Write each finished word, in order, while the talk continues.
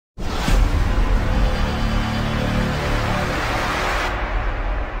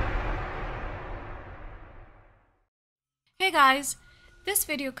Hey guys, this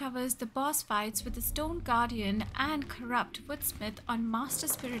video covers the boss fights with the Stone Guardian and Corrupt Woodsmith on Master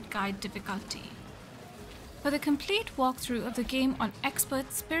Spirit Guide difficulty. For the complete walkthrough of the game on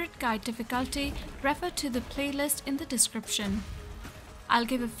Expert Spirit Guide difficulty, refer to the playlist in the description. I'll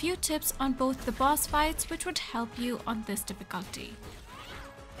give a few tips on both the boss fights which would help you on this difficulty.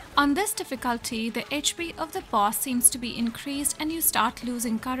 On this difficulty, the HP of the boss seems to be increased and you start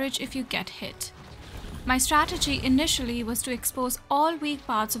losing courage if you get hit. My strategy initially was to expose all weak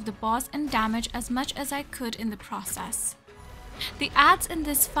parts of the boss and damage as much as I could in the process. The ads in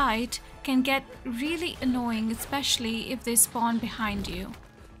this fight can get really annoying, especially if they spawn behind you.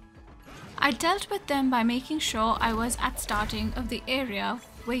 I dealt with them by making sure I was at starting of the area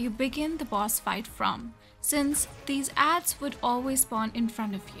where you begin the boss fight from, since these ads would always spawn in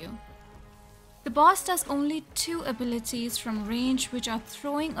front of you. The boss does only two abilities from range, which are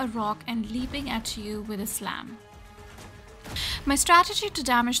throwing a rock and leaping at you with a slam. My strategy to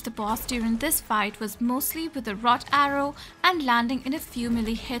damage the boss during this fight was mostly with a rot arrow and landing in a few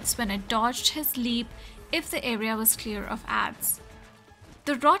melee hits when I dodged his leap if the area was clear of ads.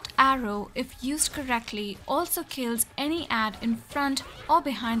 The rot arrow, if used correctly, also kills any ad in front or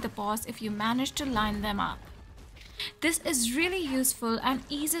behind the boss if you manage to line them up. This is really useful and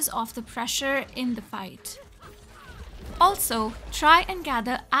eases off the pressure in the fight. Also, try and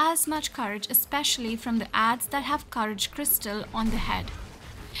gather as much courage, especially from the ads that have courage crystal on the head.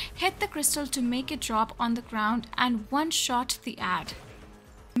 Hit the crystal to make it drop on the ground and one-shot the ad.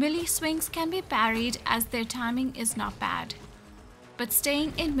 Melee swings can be parried as their timing is not bad. But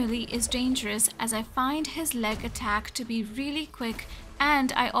staying in melee is dangerous as I find his leg attack to be really quick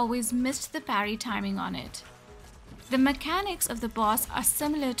and I always missed the parry timing on it. The mechanics of the boss are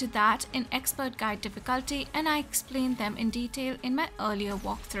similar to that in Expert Guide difficulty and I explained them in detail in my earlier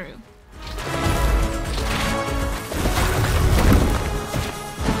walkthrough.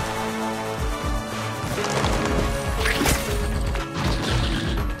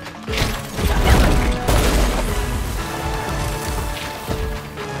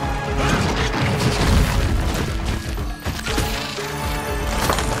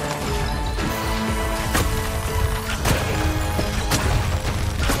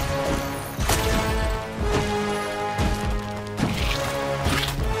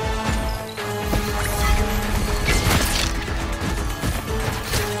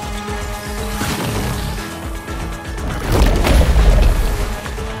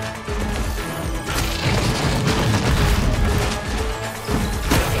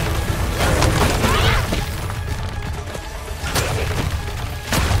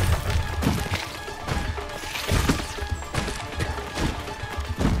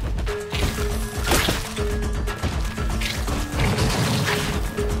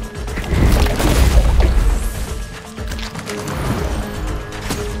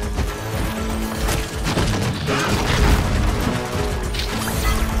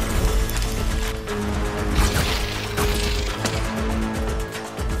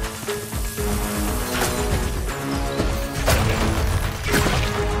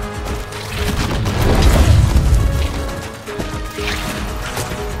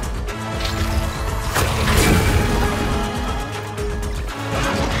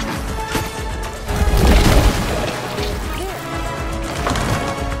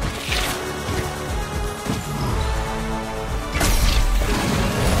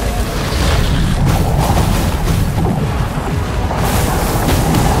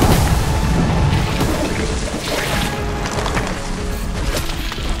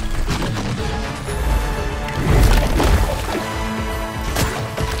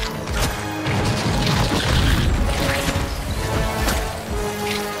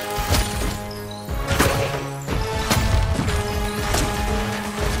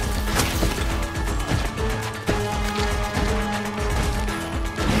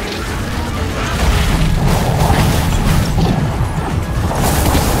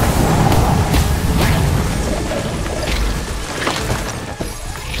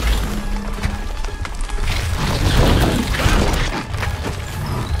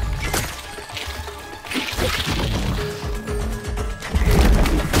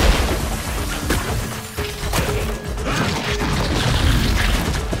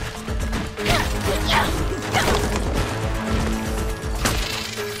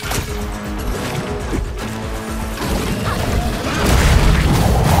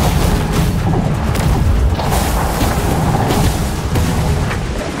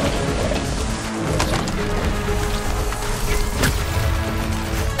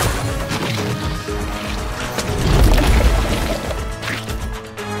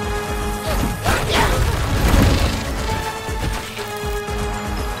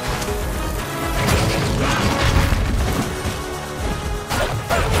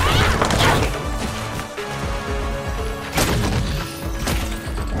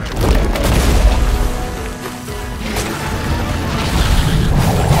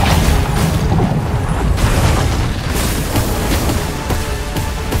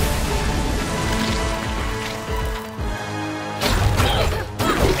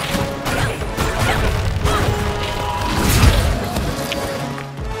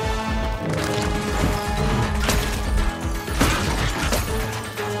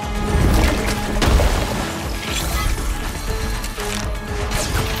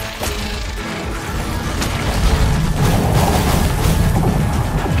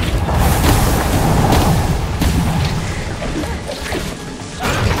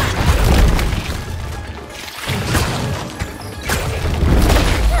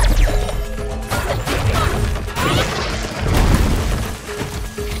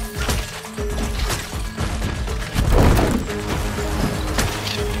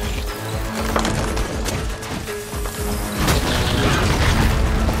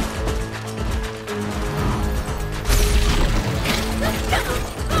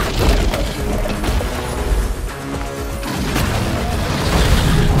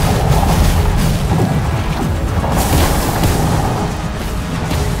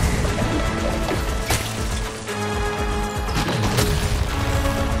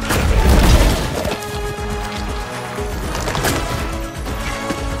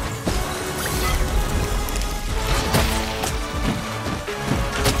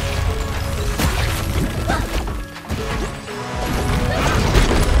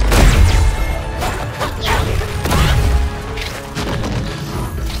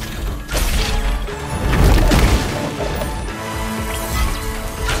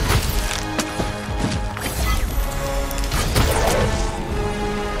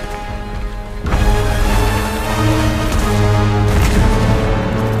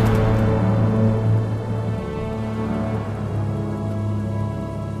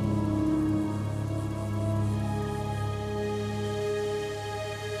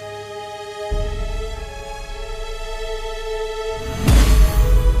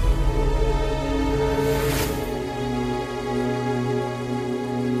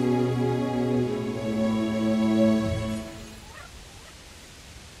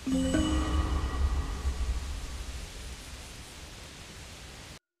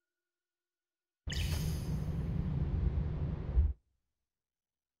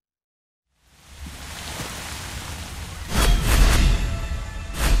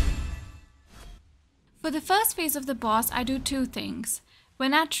 For the first phase of the boss, I do two things.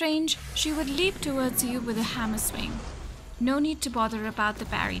 When at range, she would leap towards you with a hammer swing. No need to bother about the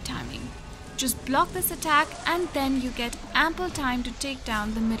parry timing. Just block this attack and then you get ample time to take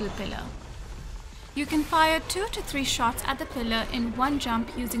down the middle pillar. You can fire 2 to 3 shots at the pillar in one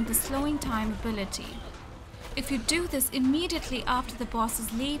jump using the slowing time ability. If you do this immediately after the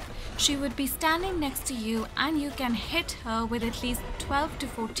boss's leap, she would be standing next to you and you can hit her with at least 12 to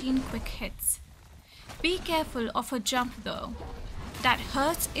 14 quick hits. Be careful of her jump though. That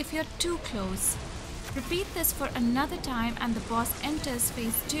hurts if you're too close. Repeat this for another time and the boss enters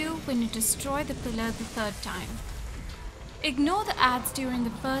phase 2 when you destroy the pillar the third time. Ignore the ads during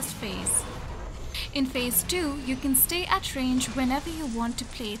the first phase. In phase 2, you can stay at range whenever you want to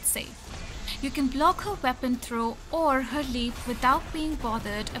play it safe. You can block her weapon throw or her leap without being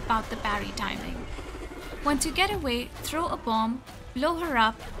bothered about the parry timing. Once you get away, throw a bomb, blow her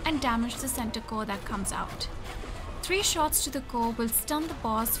up and damage the center core that comes out. 3 shots to the core will stun the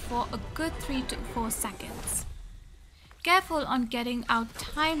boss for a good 3 to 4 seconds. Careful on getting out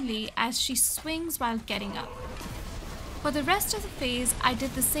timely as she swings while getting up. For the rest of the phase, I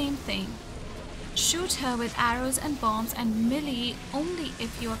did the same thing. Shoot her with arrows and bombs and melee only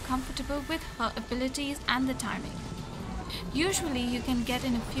if you are comfortable with her abilities and the timing. Usually you can get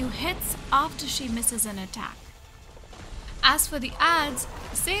in a few hits after she misses an attack. As for the ads,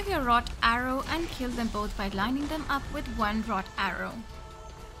 save your wrought arrow and kill them both by lining them up with one wrought arrow.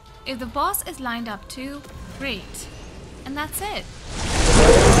 If the boss is lined up too, great. And that's it.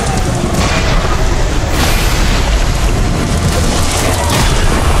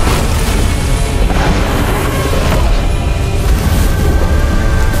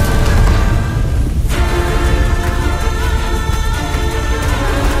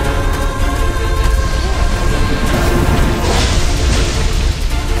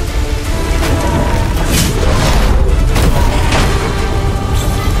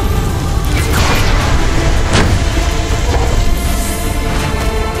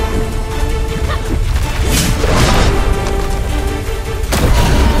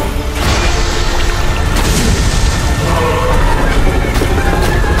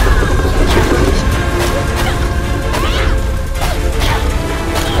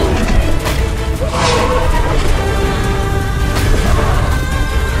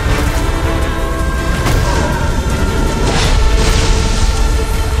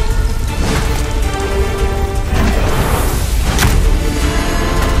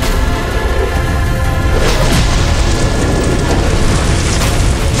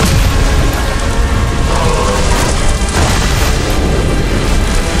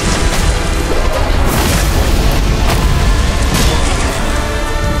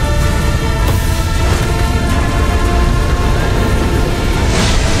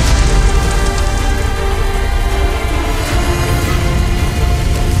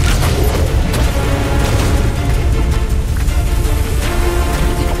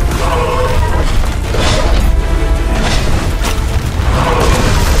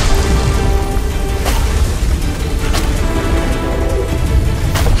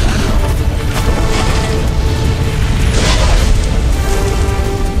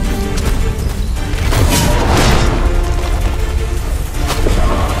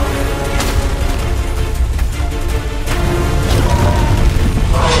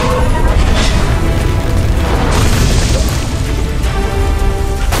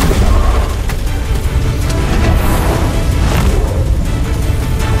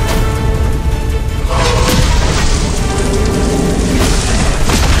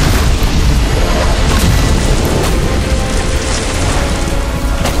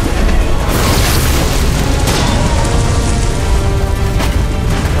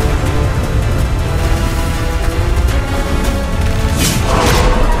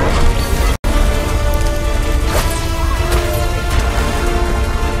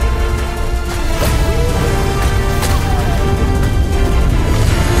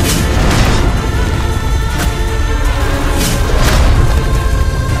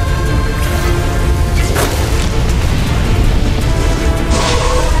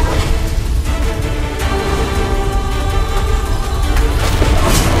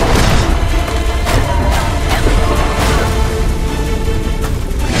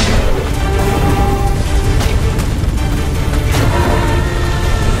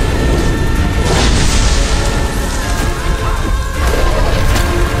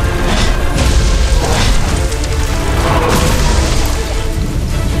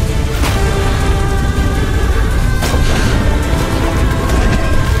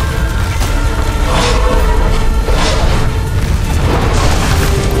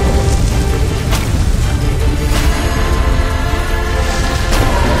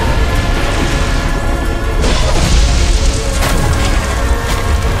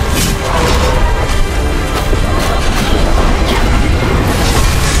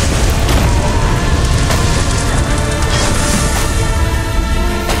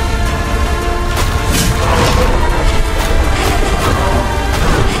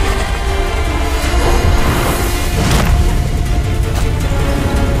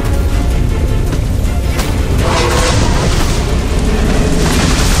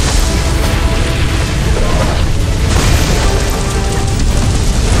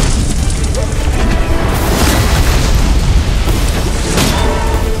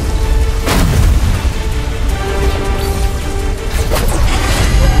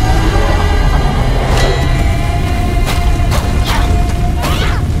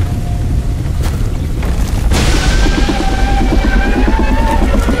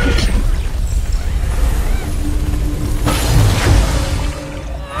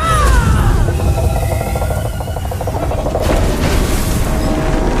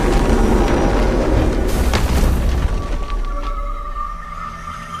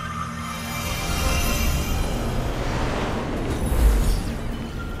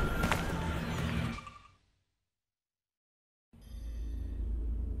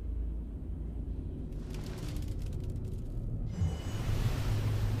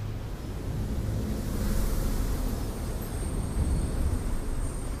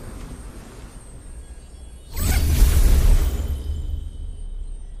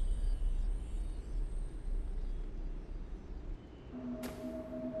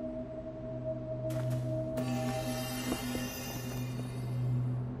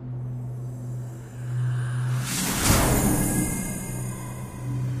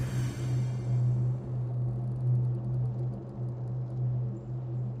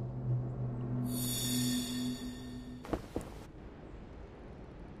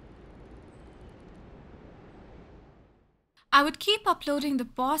 I would keep uploading the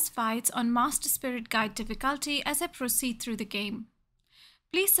boss fights on Master Spirit Guide difficulty as I proceed through the game.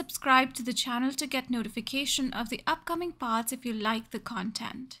 Please subscribe to the channel to get notification of the upcoming parts if you like the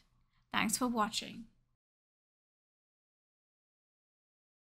content. Thanks for watching.